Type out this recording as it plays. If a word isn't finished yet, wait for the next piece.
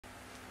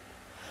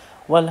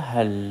Well,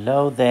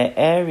 hello there,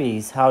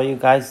 Aries. How are you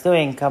guys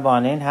doing? Come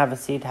on in, have a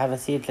seat, have a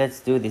seat. Let's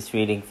do this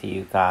reading for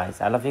you guys.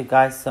 I love you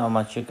guys so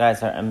much. You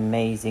guys are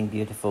amazing,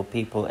 beautiful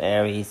people,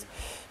 Aries.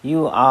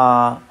 You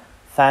are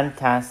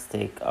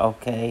fantastic,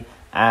 okay?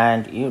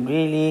 And you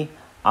really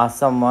are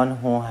someone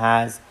who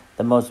has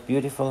the most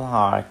beautiful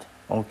heart,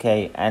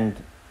 okay? And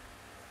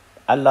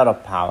a lot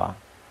of power,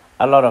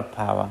 a lot of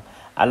power.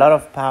 A lot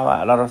of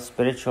power, a lot of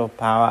spiritual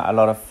power, a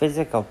lot of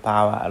physical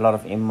power, a lot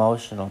of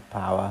emotional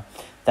power.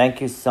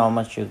 Thank you so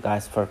much, you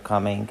guys, for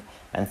coming.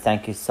 And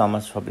thank you so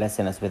much for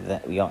blessing us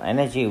with your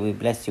energy. We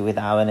bless you with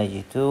our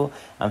energy too.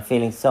 I'm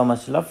feeling so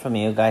much love from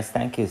you guys.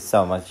 Thank you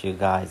so much, you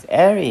guys.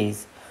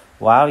 Aries,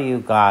 wow, you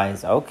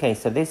guys. Okay,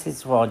 so this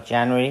is for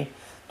January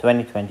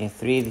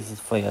 2023. This is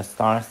for your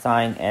star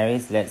sign,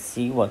 Aries. Let's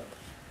see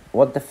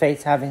what the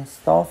fates have in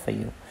store for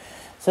you.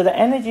 So the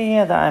energy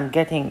here that I'm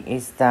getting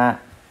is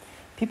that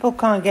people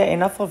can't get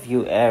enough of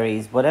you,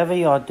 Aries. Whatever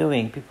you're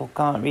doing, people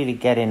can't really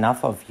get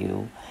enough of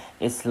you.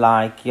 It's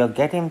like you're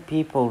getting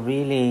people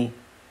really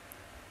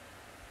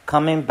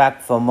coming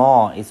back for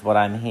more is what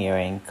I'm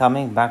hearing.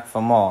 Coming back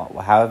for more.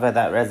 However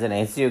that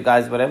resonates. You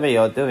guys, whatever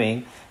you're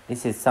doing,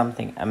 this is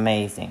something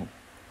amazing.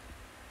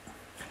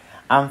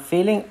 I'm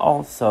feeling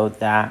also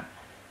that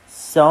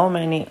so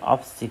many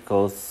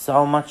obstacles,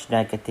 so much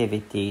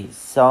negativity,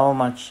 so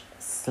much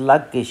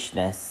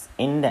sluggishness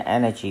in the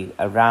energy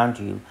around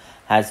you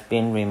has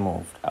been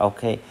removed,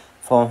 okay?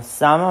 For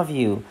some of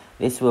you,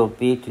 this will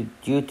be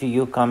due to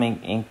you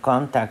coming in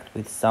contact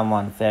with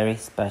someone very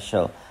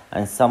special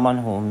and someone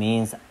who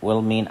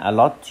will mean a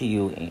lot to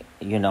you,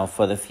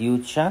 for the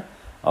future,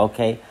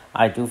 okay?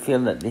 I do feel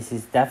that this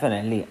is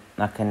definitely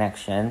a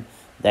connection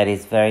that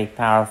is very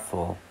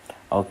powerful,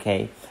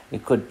 okay?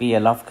 It could be a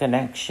love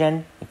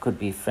connection. It could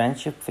be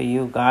friendship for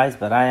you guys,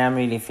 but I am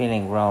really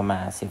feeling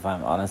romance, if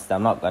I'm honest.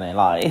 I'm not going to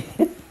lie.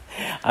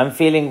 I'm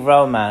feeling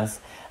romance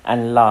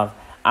and love.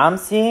 I'm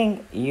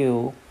seeing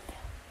you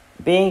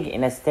being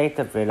in a state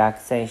of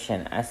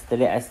relaxation, a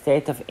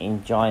state of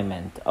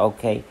enjoyment,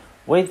 okay,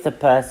 with the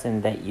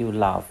person that you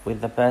love, with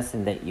the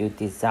person that you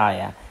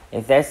desire.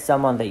 If there's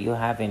someone that you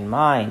have in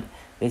mind,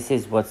 this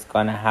is what's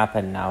going to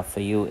happen now for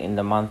you in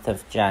the month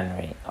of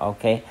January,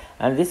 okay?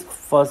 And this,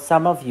 for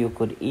some of you,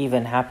 could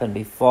even happen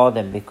before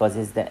them because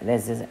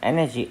there's this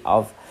energy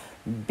of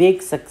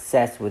big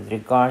success with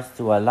regards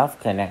to a love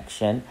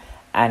connection,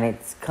 and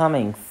it's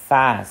coming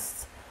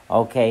fast,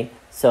 okay?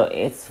 So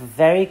it's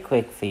very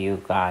quick for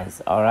you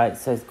guys, all right?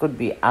 So it could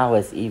be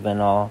hours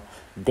even, or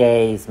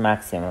days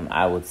maximum,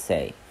 I would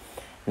say.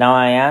 Now,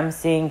 I am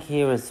seeing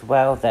here as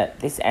well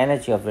that this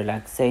energy of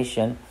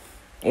relaxation,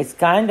 it's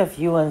kind of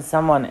you and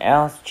someone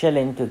else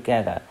chilling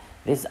together.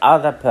 This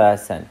other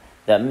person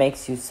that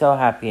makes you so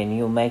happy and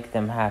you make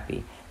them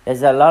happy.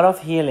 There's a lot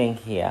of healing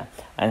here.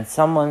 And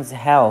someone's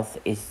health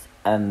is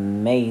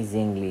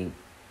amazingly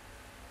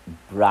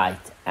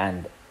bright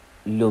and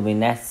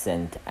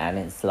luminescent. And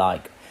it's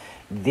like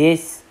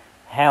this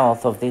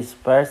health of this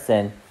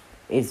person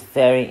is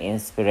very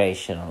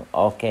inspirational,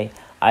 okay?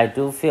 I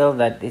do feel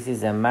that this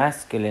is a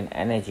masculine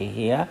energy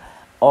here.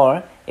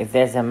 Or if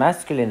there's a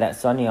masculine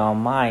that's on your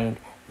mind,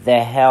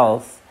 their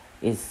health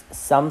is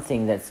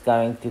something that's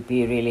going to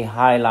be really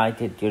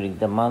highlighted during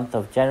the month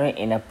of January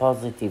in a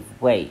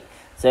positive way.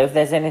 So if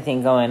there's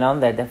anything going on,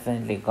 they're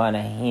definitely going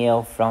to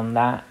heal from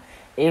that.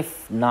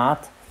 If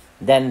not,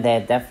 then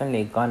they're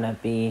definitely going to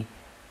be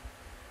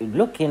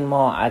looking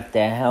more at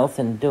their health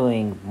and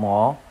doing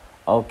more,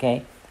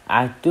 okay?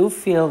 I do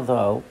feel,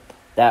 though,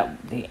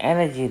 that the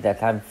energy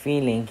that I'm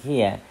feeling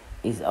here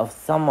is of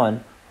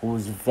someone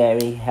who's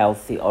very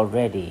healthy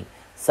already.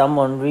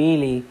 Someone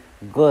really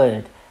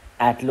good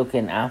at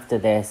looking after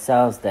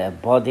themselves, their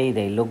body.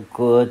 They look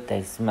good,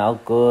 they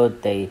smell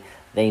good, they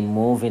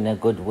move in a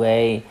good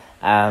way.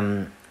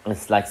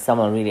 It's like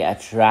someone really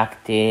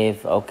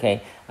attractive,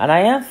 okay? And I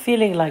am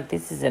feeling like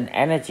this is an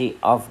energy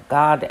of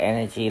God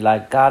energy,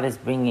 like God is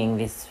bringing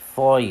this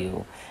for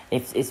you.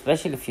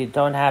 Especially if you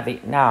don't have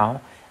it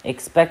now,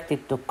 expect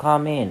it to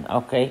come in,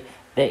 okay?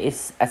 There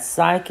is a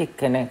psychic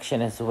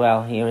connection as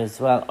well here as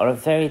well, or a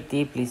very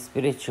deeply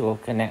spiritual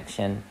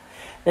connection.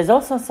 There's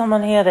also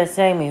someone here that's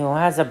saying me who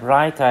has a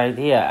bright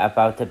idea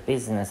about a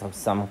business of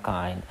some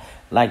kind.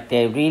 Like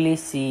they really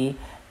see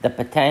the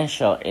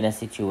potential in a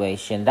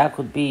situation. That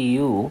could be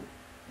you,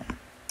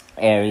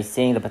 Aries,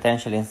 seeing the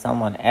potential in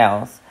someone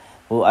else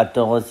who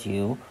adores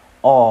you,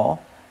 or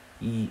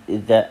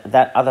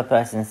that other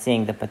person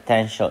seeing the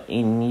potential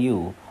in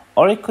you.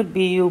 Or it could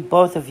be you,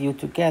 both of you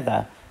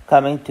together,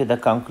 coming to the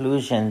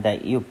conclusion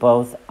that you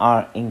both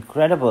are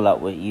incredible at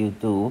what you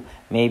do.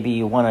 Maybe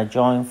you want to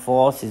join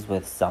forces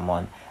with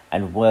someone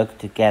and work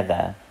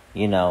together,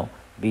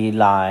 be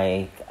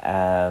like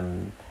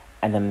an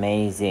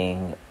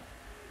amazing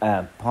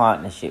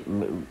partnership,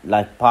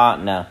 like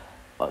partner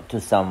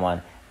to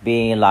someone,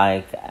 be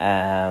like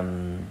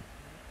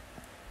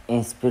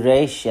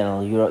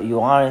inspirational.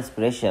 You are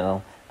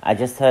inspirational. I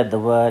just heard the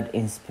word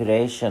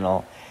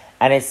inspirational.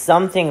 And it's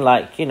something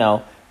like,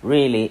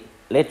 really,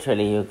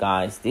 literally, you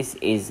guys, this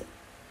is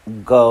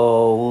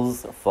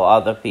goals for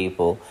other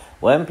people.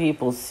 When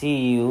people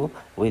see you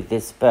with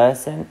this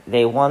person,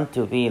 they want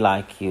to be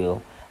like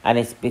you. And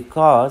it's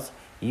because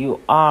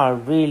you are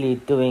really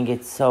doing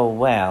it so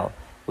well,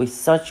 with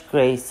such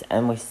grace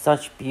and with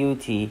such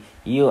beauty,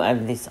 you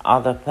and this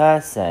other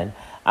person.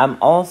 I'm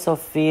also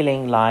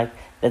feeling like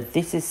that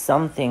this is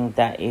something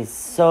that is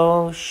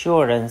so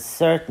sure and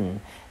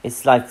certain.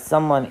 It's like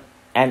someone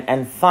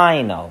and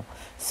final.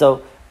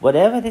 So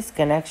whatever this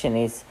connection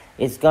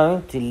is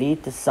going to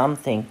lead to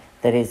something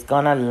that is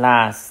gonna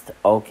last,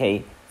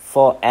 okay,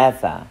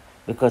 forever.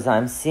 Because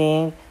I'm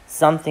seeing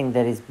something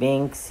that is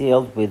being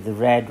sealed with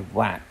red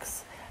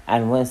wax.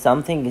 And when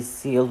something is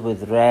sealed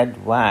with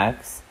red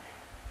wax,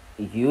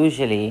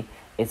 usually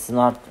it's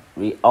not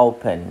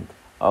reopened,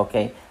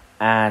 okay?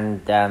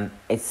 And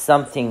it's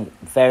something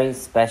very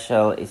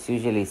special. It's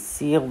usually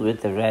sealed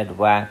with the red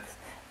wax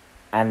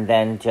and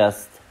then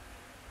just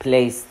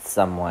placed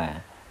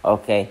somewhere,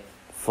 okay?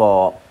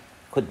 For,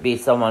 could be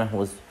someone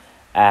who's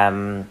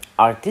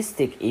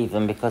artistic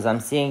even, because I'm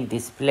seeing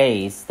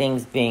displays,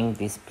 things being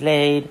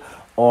displayed,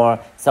 or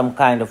some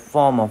kind of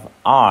form of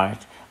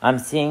art. I'm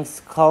seeing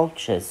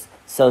sculptures.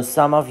 So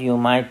some of you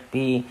might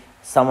be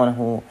someone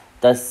who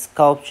does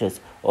sculptures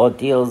or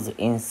deals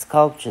in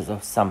sculptures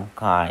of some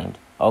kind.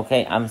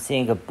 Okay, I'm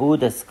seeing a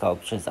Buddha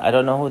sculptures. I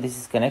don't know who this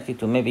is connected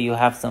to. Maybe you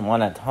have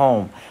someone at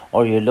home,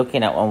 or you're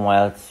looking at one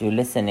while you're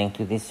listening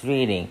to this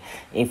reading.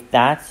 If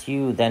that's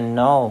you, then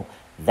know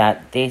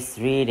that this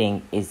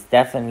reading is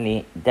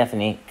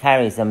definitely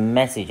carries a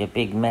message, a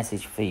big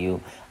message for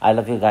you. I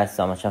love you guys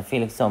so much. I'm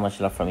feeling so much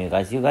love from you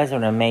guys. You guys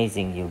are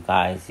amazing, you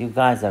guys. You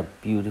guys are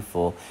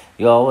beautiful.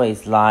 You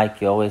always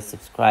like, you always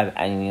subscribe,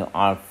 and you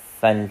are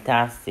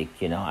fantastic,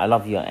 you know. I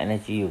love your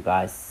energy, you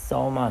guys,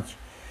 so much.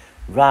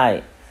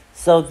 Right.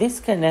 So this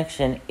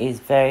connection is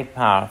very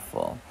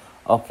powerful,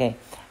 okay?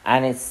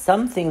 And it's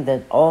something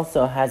that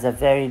also has a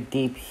very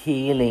deep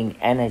healing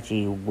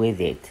energy with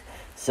it.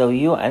 So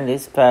you and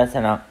this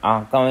person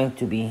are going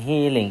to be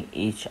healing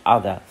each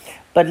other.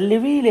 But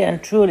really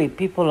and truly,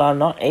 people are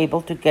not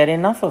able to get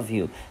enough of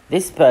you.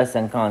 This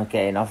person can't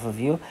get enough of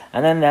you.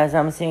 And then there's,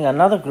 I'm seeing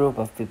another group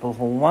of people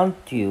who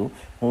want you,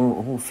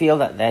 who feel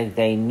that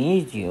they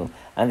need you,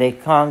 and they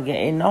can't get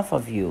enough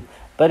of you.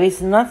 But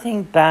it's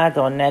nothing bad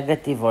or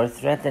negative or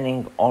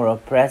threatening or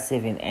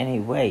oppressive in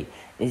any way.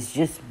 It's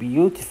just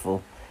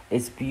beautiful.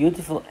 It's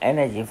beautiful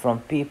energy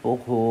from people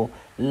who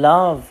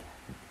love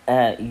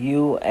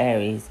you,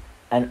 Aries,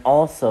 and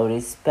also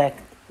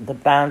respect the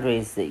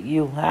boundaries that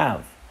you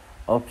have.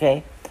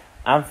 Okay?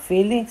 I'm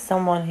feeling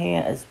someone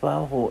here as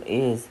well who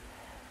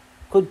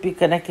could be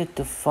connected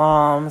to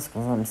farms,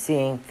 because I'm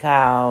seeing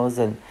cows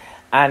and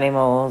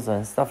animals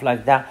and stuff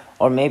like that.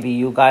 Or maybe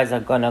you guys are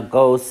gonna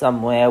go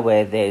somewhere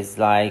where there's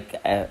like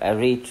a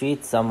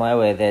retreat, somewhere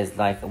where there's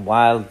like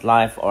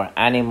wildlife or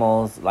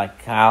animals like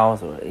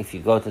cows, or if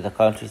you go to the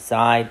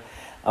countryside.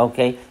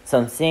 Okay, so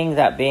I'm seeing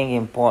that being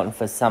important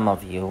for some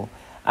of you.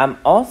 I'm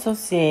also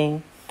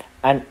seeing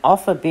an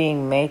offer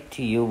being made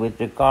to you with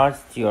regards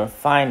to your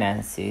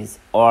finances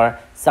or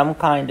some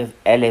kind of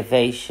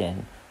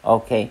elevation.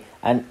 Okay,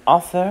 an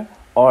offer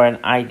or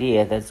an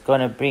idea that's going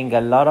to bring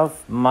a lot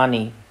of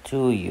money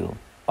to you.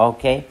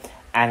 Okay,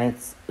 and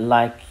it's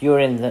like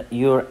you're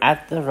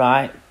at the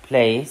right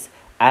place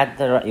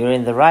you're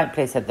in the right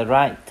place at the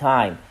right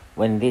time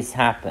when this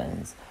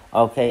happens.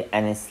 Okay,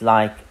 and it's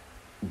like,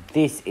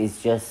 this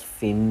is just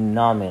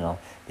phenomenal.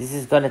 This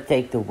is going to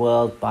take the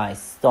world by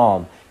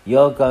storm.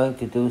 You're going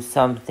to do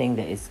something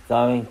that is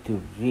going to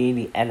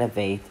really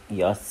elevate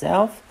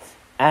yourself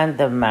and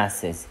the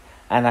masses.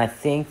 And I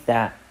think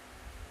that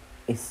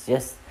it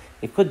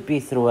could be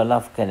through a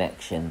love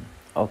connection.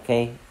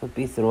 Okay? It could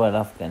be through a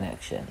love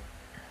connection.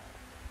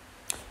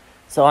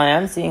 So I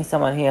am seeing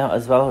someone here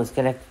as well who's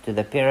connected to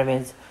the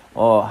pyramids,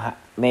 or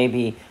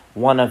maybe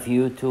one of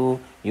you two,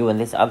 you and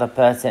this other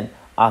person,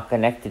 are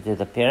connected to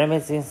the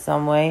pyramids in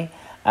some way.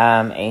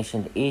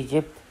 Ancient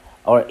Egypt,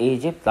 or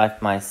Egypt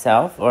like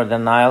myself, or the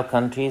Nile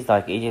countries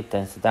like Egypt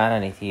and Sudan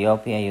and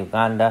Ethiopia,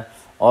 Uganda,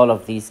 all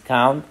of these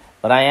count.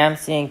 But I am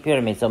seeing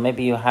pyramids, so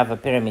maybe you have a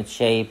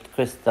pyramid-shaped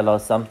crystal or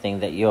something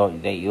that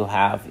you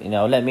have. You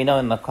know, let me know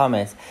in the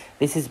comments.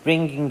 This is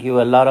bringing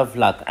you a lot of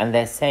luck, and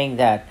they're saying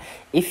that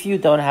if you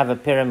don't have a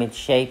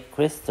pyramid-shaped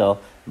crystal,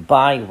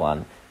 buy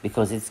one,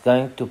 because it's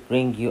going to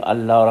bring you a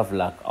lot of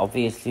luck.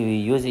 Obviously,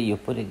 you use it, you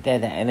put it there,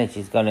 the energy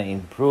is going to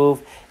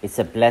improve. It's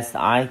a blessed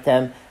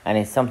item, and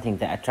it's something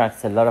that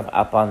attracts a lot of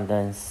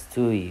abundance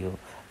to you.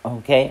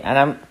 Okay, and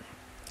I'm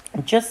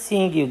just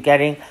seeing you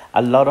getting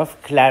a lot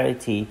of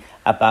clarity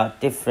about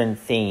different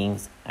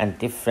things and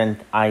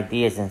different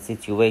ideas and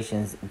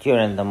situations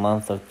during the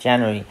month of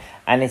January,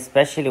 and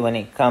especially when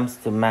it comes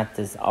to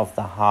matters of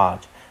the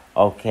heart.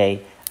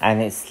 Okay,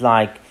 and it's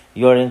like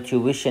your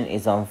intuition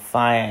is on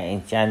fire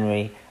in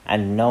January,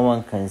 and no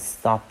one can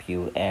stop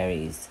you,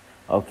 Aries.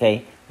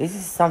 Okay, this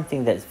is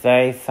something that's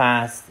very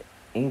fast,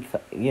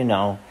 you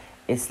know,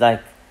 it's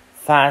like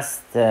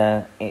fast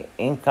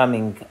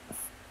incoming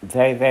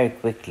very, very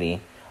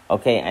quickly.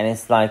 Okay, and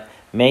it's like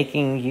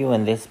making you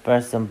and this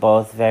person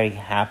both very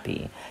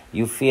happy.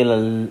 You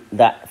feel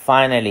that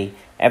finally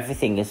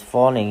everything is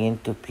falling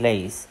into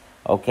place,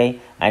 okay?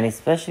 And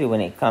especially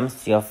when it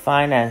comes to your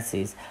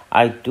finances,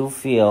 I do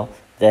feel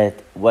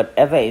that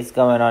whatever is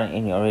going on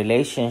in your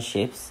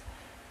relationships,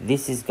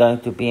 this is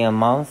going to be a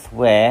month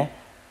where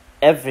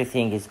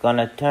everything is going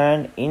to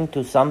turn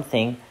into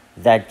something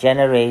that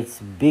generates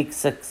big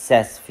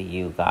success for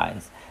you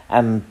guys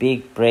and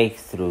big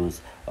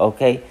breakthroughs,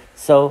 okay?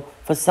 So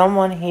for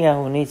someone here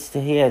who needs to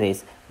hear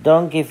this,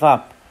 don't give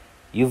up.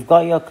 You've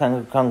got your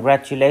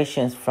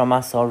congratulations from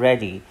us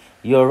already.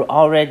 You're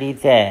already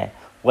there.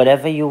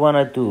 Whatever you want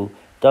to do,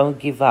 don't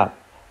give up,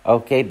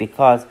 okay?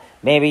 Because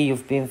maybe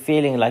you've been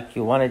feeling like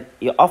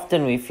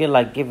often we feel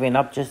like giving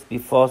up just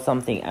before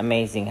something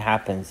amazing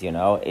happens, you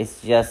know.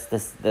 It's just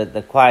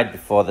the quiet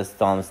before the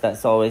storms.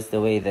 That's always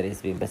the way that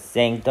it's been. But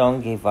saying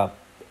don't give up,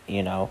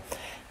 you know.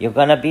 You're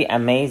going to be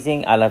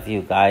amazing. I love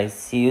you guys.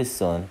 See you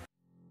soon.